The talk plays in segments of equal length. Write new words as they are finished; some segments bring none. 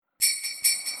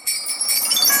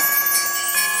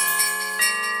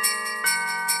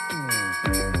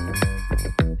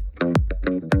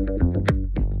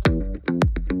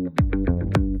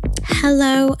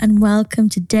Hello and welcome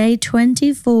to day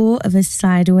 24 of a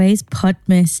Sideways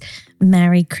Podmas.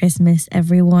 Merry Christmas,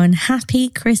 everyone. Happy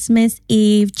Christmas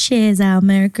Eve. Cheers out.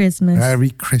 Merry Christmas.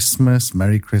 Merry Christmas.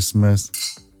 Merry Christmas.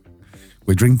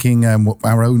 We're drinking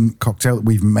our own cocktail that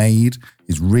we've made.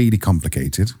 It's really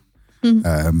complicated.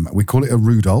 We call it a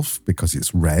Rudolph because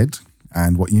it's red.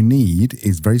 And what you need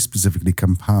is very specifically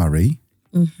Campari.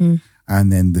 And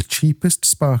then the cheapest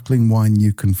sparkling wine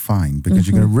you can find because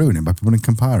you're going to ruin it by putting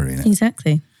Campari in it.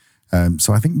 Exactly.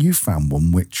 So I think you found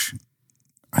one which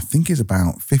I think is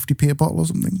about 50p a bottle or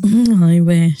something. I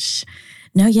wish.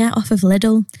 No, yeah, off of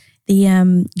Lidl.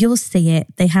 You'll see it.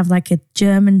 They have like a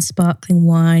German sparkling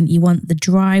wine. You want the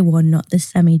dry one, not the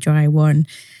semi-dry one.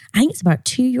 I think it's about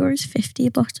 €2.50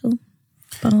 a bottle.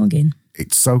 Bargain.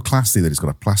 It's so classy that it's got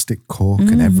a plastic cork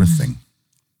and everything.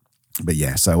 But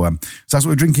yeah, so that's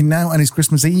what we're drinking now, and it's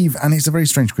Christmas Eve, and it's a very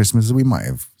strange Christmas, as we might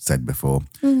have said before.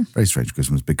 Very strange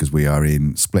Christmas because we are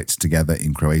split together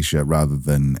in Croatia rather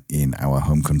than in our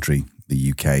home country,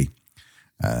 the UK.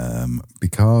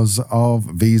 Because of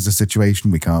visa situation,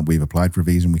 we've applied for a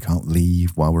visa and we can't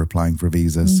leave while we're applying for a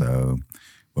visa. So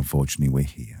unfortunately, we're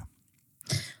here.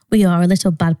 We are a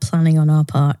little bad planning on our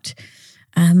part.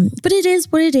 But it is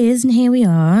what it is, and here we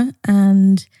are,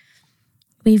 and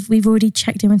We've already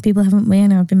checked in with people, haven't we?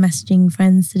 And I've been messaging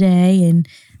friends today and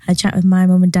had a chat with my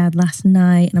mum and dad last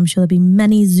night, and I'm sure there'll be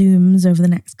many Zooms over the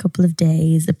next couple of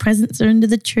days. The presents are under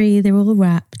the tree, they're all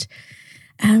wrapped.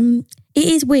 It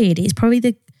is weird. It's probably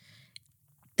the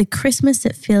Christmas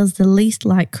that feels the least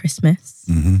like Christmas.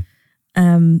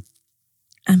 And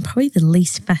probably the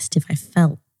least festive I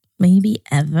felt maybe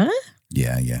ever.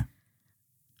 Yeah.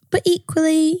 But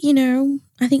equally,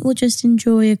 I think we'll just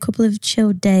enjoy a couple of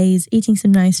chilled days, eating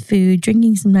some nice food,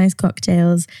 drinking some nice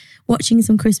cocktails, watching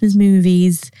some Christmas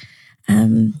movies.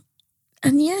 And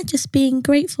yeah, just being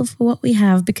grateful for what we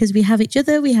have, because we have each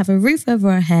other, we have a roof over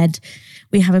our head,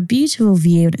 we have a beautiful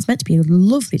view, and it's meant to be a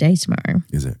lovely day tomorrow.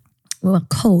 Is it? Well,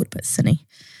 cold, but sunny.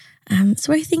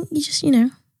 So I think you just,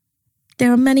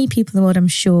 there are many people in the world, I'm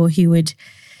sure, who would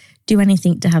do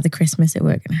anything to have the Christmas that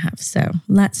we're going to have. So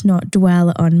let's not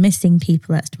dwell on missing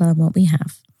people. Let's dwell on what we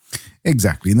have.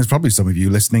 Exactly. And there's probably some of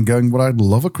you listening going, well, I'd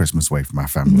love a Christmas away from my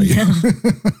family. Yeah.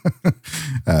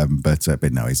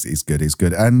 But no, it's good. It's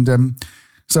good. And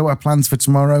so our plans for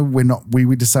tomorrow,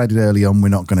 we decided early on, we're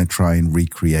not going to try and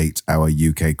recreate our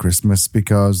UK Christmas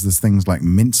because there's things like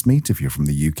mincemeat. If you're from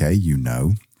the UK,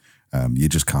 you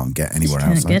just can't get anywhere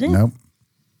else. Get it? No.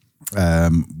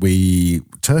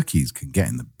 Turkeys can get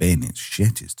in the bin. It's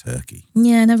shit is turkey.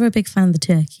 Yeah, never a big fan of the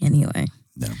turkey anyway.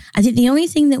 No. I think the only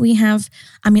thing that we have,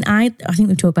 I think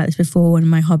we've talked about this before, one of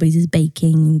my hobbies is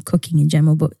baking, cooking in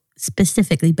general, but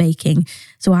specifically baking.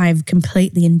 So I've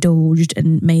completely indulged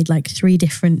and made like 3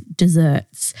 different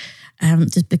desserts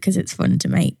just because it's fun to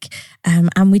make.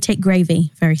 And we take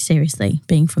gravy very seriously,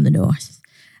 being from the north.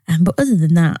 But other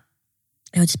than that,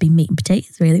 it would just be meat and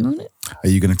potatoes really, won't it? Are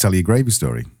you going to tell your gravy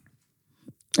story?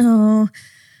 Oh,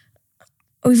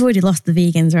 we've already lost the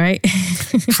vegans, right?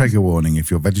 Trigger warning,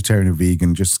 if you're vegetarian or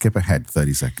vegan, just skip ahead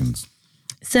 30 seconds.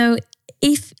 So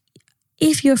if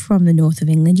you're from the north of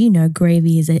England,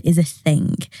 gravy is a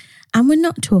thing. And we're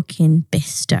not talking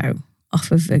Bisto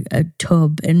off of a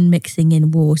tub and mixing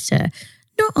in water.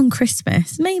 Not on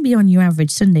Christmas, maybe on your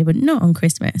average Sunday, but not on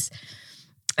Christmas.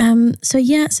 So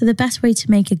the best way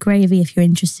to make a gravy, if you're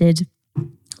interested,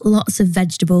 lots of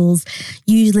vegetables,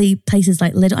 usually places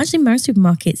like Lidl. Actually, most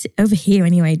supermarkets over here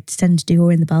anyway tend to do,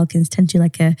 or in the Balkans, tend to do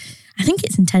I think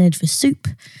it's intended for soup.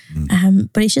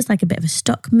 But it's just like a bit of a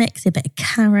stock mix, a bit of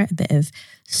carrot, a bit of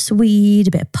swede,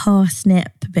 a bit of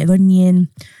parsnip, a bit of onion.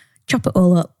 Chop it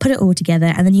all up, put it all together,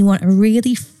 and then you want a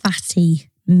really fatty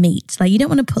meat. Like you don't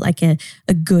want to put like a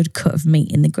good cut of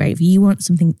meat in the gravy. You want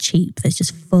something cheap that's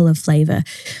just full of flavour.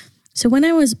 So when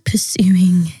I was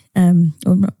pursuing,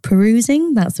 or not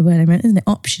perusing, that's the word I meant, isn't it?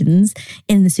 Options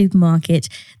in the supermarket,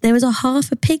 there was a half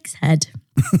a pig's head.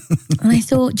 And I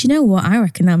thought, do you know what? I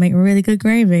reckon that'll make a really good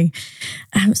gravy.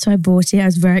 So I bought it. I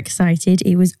was very excited.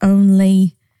 It was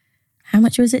only, how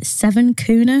much was it? 7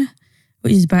 kuna,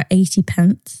 which is about 80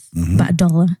 pence, about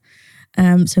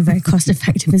 $1. So very cost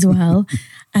effective as well.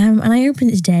 And I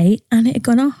opened it today and it had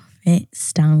gone off. It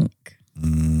stank.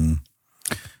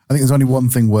 I think there's only one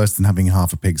thing worse than having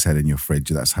half a pig's head in your fridge.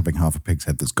 That's having half a pig's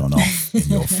head that's gone off in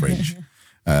your fridge.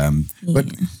 But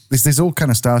this all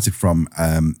kind of started from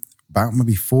about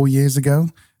maybe 4 years ago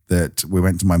that we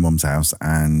went to my mum's house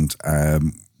and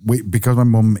because my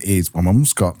mum's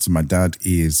Scots and my dad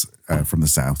is from the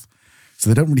south, so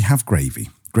they don't really have gravy.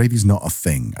 Gravy's not a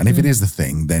thing. And if it is the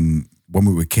thing, then when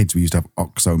we were kids, we used to have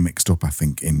oxo mixed up, I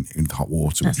think, in hot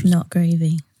water. That's not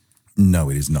gravy. No,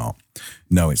 it is not.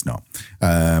 No, it's not.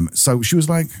 So she was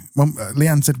like, Mum,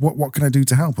 Leanne said, what can I do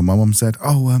to help? And my mum said,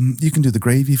 you can do the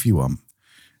gravy if you want.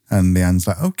 And Leanne's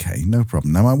like, okay, no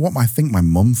problem. Now, what I think my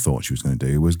mum thought she was going to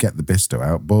do was get the bisto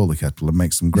out, boil the kettle and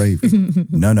make some gravy.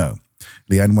 No.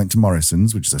 Leanne went to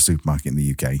Morrison's, which is a supermarket in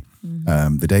the UK.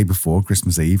 The day before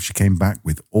Christmas Eve, she came back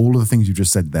with all of the things you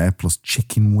just said there, plus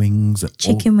chicken wings.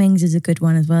 Chicken wings is a good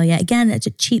one as well. Yeah, again, it's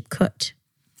a cheap cut.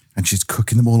 And she's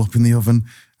cooking them all up in the oven.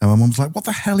 And my mum's like, what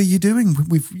the hell are you doing?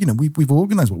 We've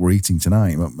organised what we're eating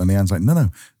tonight. And Leanne's like, no,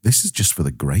 this is just for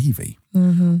the gravy.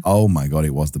 Mm-hmm. Oh my God, it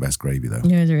was the best gravy though.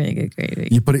 It was a really good gravy.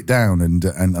 You put it down and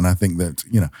I think that,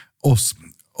 us,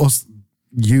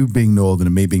 you being Northern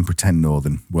and me being pretend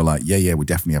Northern, we're like, yeah, we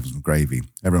definitely have some gravy.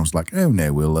 Everyone's like, oh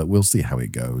no, we'll see how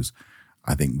it goes.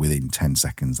 I think within 10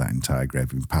 seconds, that entire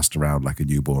gravy passed around like a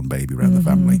newborn baby around the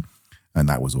family. And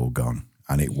that was all gone.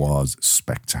 And it was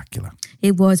spectacular.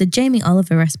 It was a Jamie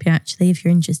Oliver recipe, actually. If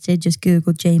you're interested, just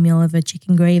Google Jamie Oliver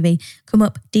chicken gravy. Come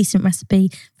up, decent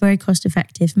recipe, very cost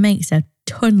effective, makes a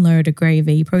ton load of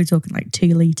gravy. You're probably talking like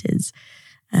 2 litres.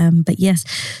 But yes,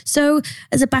 so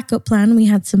as a backup plan, we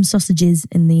had some sausages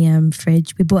in the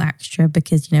fridge. We bought extra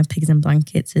because, pigs in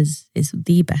blankets is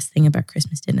the best thing about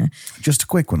Christmas dinner. Just a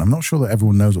quick one. I'm not sure that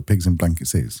everyone knows what pigs in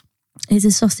blankets is. It's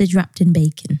a sausage wrapped in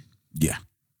bacon. Yeah.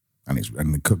 And it's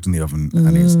cooked in the oven,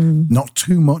 and it's not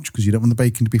too much because you don't want the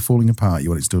bacon to be falling apart. You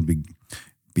want it still to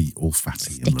be all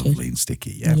fatty and lovely and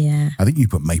sticky. Yeah. I think you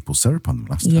put maple syrup on them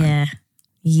last time.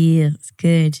 Yeah, it's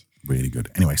good. Really good.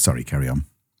 Anyway, sorry, carry on.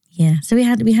 Yeah, so we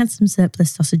had some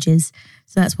surplus sausages.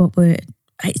 So that's what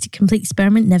it's a complete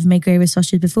experiment. Never made gravy with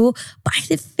sausages before, but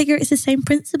I figure it's the same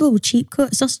principle. Cheap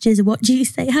cut sausages. What do you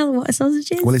say, Hal? What are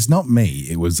sausages? Well, it's not me.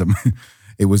 It was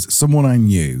someone I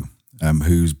knew.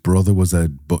 Whose brother was a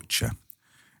butcher.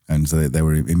 And so they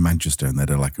were in Manchester and they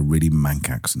had like a really mank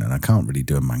accent. And I can't really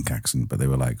do a mank accent, but they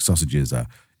were like, sausages are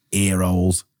ear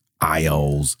holes, eye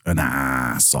holes, and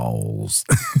arseholes.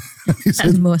 That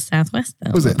was more Southwest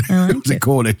though. Was it? Was it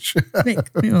Cornish?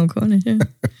 Bit Cornish, yeah.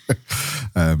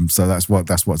 So that's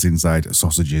what's inside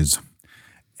sausages.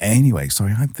 Anyway,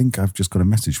 sorry, I think I've just got a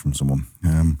message from someone.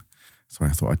 Sorry,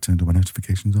 I thought I turned all my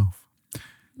notifications off.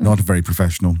 Not very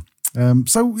professional.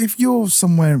 So if you're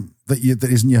somewhere that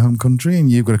isn't your home country and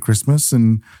you've got a Christmas,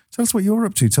 and tell us what you're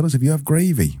up to. Tell us if you have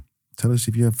gravy. Tell us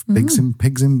if you have pigs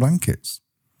in blankets.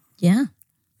 Yeah.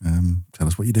 Tell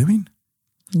us what you're doing.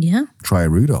 Yeah. Try a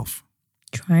Rudolph.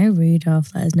 Let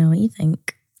us know what you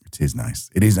think. It is nice.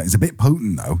 It is. It's a bit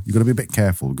potent though. You've got to be a bit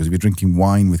careful because if you're drinking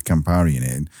wine with Campari in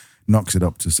it knocks it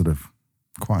up to sort of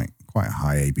quite a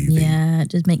high ABV. Yeah, it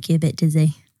does make you a bit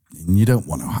dizzy. And you don't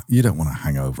want to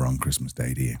hangover on Christmas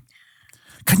Day, do you?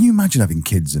 Can you imagine having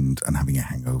kids and having a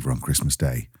hangover on Christmas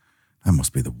Day? That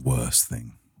must be the worst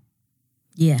thing.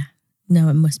 Yeah. No,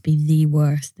 it must be the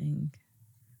worst thing.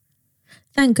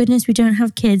 Thank goodness we don't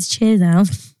have kids. Cheers, Al.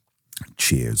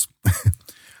 Cheers.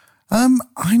 I'm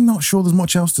not sure there's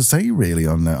much else to say really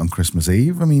on Christmas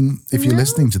Eve. I mean, if you're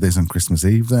listening to this on Christmas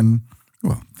Eve, then,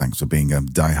 well, thanks for being a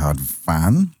diehard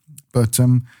fan. But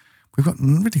we've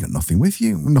really got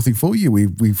nothing for you.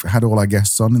 We've had all our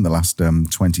guests on in the last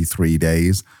 23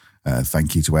 days.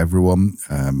 Thank you to everyone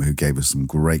who gave us some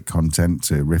great content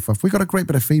to riff off. We got a great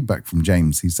bit of feedback from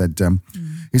James. He said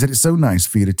it's so nice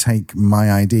for you to take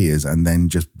my ideas and then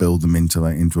just build them into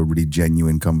a really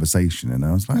genuine conversation. And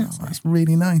I was like, that's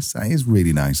really nice. That is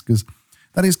really nice because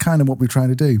that is kind of what we're trying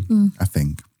to do, I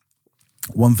think.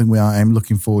 One thing I'm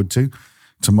looking forward to,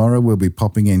 tomorrow we'll be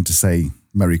popping in to say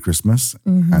Merry Christmas,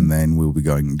 and then we'll be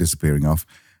disappearing off.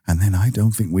 And then I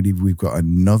don't think we've got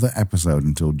another episode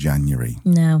until January.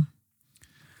 No.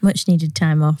 Much needed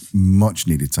time off.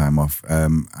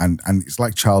 And it's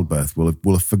like childbirth.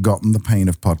 We'll have forgotten the pain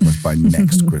of Podmas by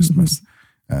next Christmas.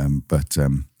 But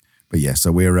yeah,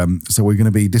 so we're going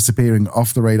to be disappearing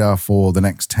off the radar for the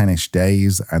next 10-ish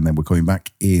days, and then we're coming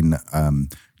back in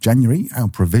January. Our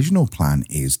provisional plan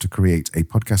is to create a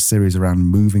podcast series around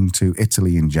moving to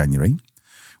Italy in January,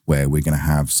 where we're going to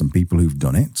have some people who've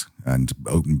done it and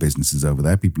open businesses over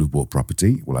there, people who've bought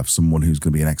property. We'll have someone who's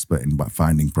going to be an expert in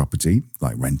finding property,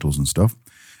 like rentals and stuff.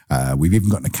 We've even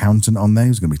got an accountant on there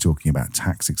who's going to be talking about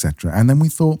tax, etc. And then we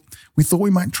thought we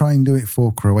might try and do it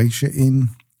for Croatia in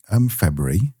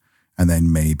February, and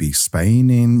then maybe Spain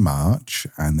in March,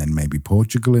 and then maybe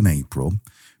Portugal in April.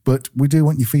 But we do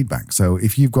want your feedback. So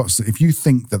if you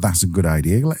think that that's a good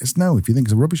idea, let us know. If you think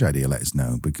it's a rubbish idea, let us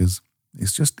know, because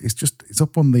it's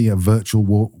up on the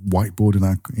virtual whiteboard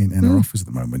in our office at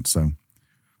the moment. So,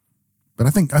 but I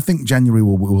think January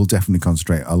will definitely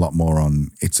concentrate a lot more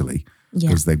on Italy,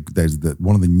 because there's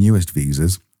one of the newest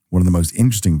visas one of the most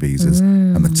interesting visas,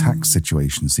 and the tax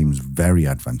situation seems very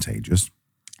advantageous.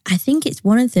 I think it's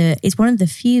one of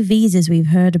the few visas we've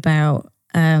heard about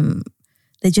that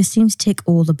just seems to tick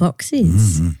all the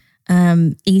boxes.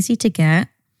 Easy to get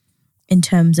in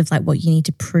terms of like what you need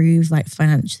to prove, like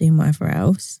financially and whatever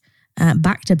else.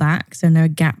 Back to back, so no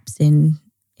gaps in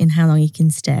how long you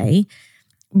can stay.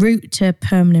 Route to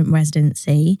permanent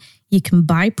residency. You can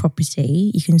buy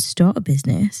property. You can start a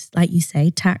business. Like you say,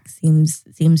 tax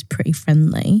seems pretty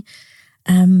friendly.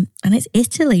 And it's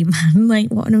Italy, man. Like,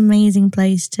 what an amazing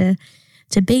place to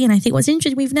be. And I think what's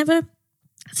interesting, we've never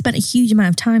spent a huge amount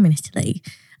of time in Italy.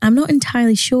 I'm not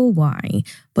entirely sure why,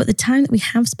 but the time that we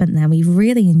have spent there, we've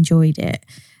really enjoyed it.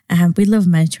 We love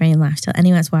Mediterranean lifestyle.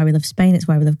 Anyway, that's why we love Spain. It's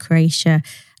why we love Croatia.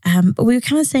 But we were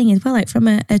kind of saying as well, like from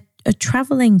a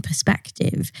traveling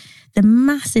perspective, the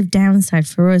massive downside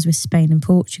for us with Spain and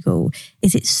Portugal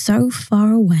is it's so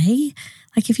far away.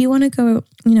 Like if you want to go,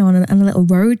 on a little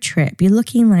road trip, you're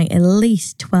looking like at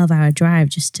least 12-hour drive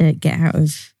just to get out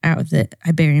of the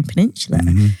Iberian Peninsula.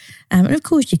 And of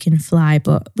course you can fly,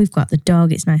 but we've got the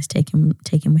dog. It's nice taking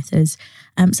with us.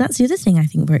 So that's the other thing I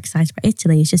think we're excited about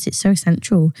Italy. Is just it's so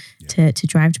central to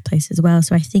drive to places as well.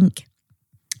 So I think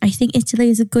Italy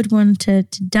is a good one to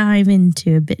dive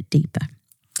into a bit deeper.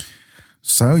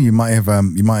 So you might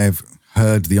have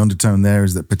heard the undertone there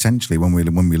is that potentially when we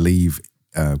leave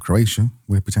Croatia,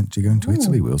 we're potentially going to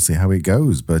Italy. We'll see how it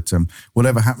goes. But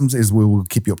whatever happens is we will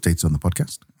keep you updated on the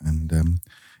podcast. And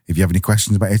if you have any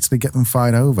questions about Italy, get them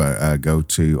fired over. Go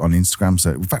on Instagram.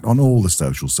 So in fact, on all the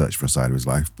socials, search for A Side of His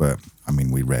Life. But I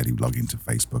mean, we rarely log into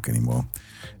Facebook anymore.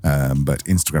 But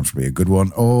Instagram should be a good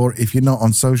one. Or if you're not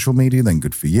on social media, then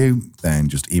good for you. Then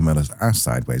just email us at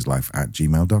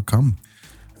sidewayslife@gmail.com.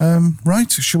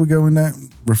 Right, shall we go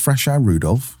and refresh our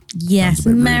Rudolph? Yes,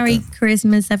 Merry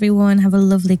Christmas, everyone. Have a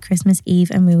lovely Christmas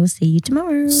Eve, and we will see you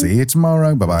tomorrow. See you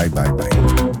tomorrow. Bye-bye.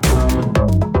 Bye-bye.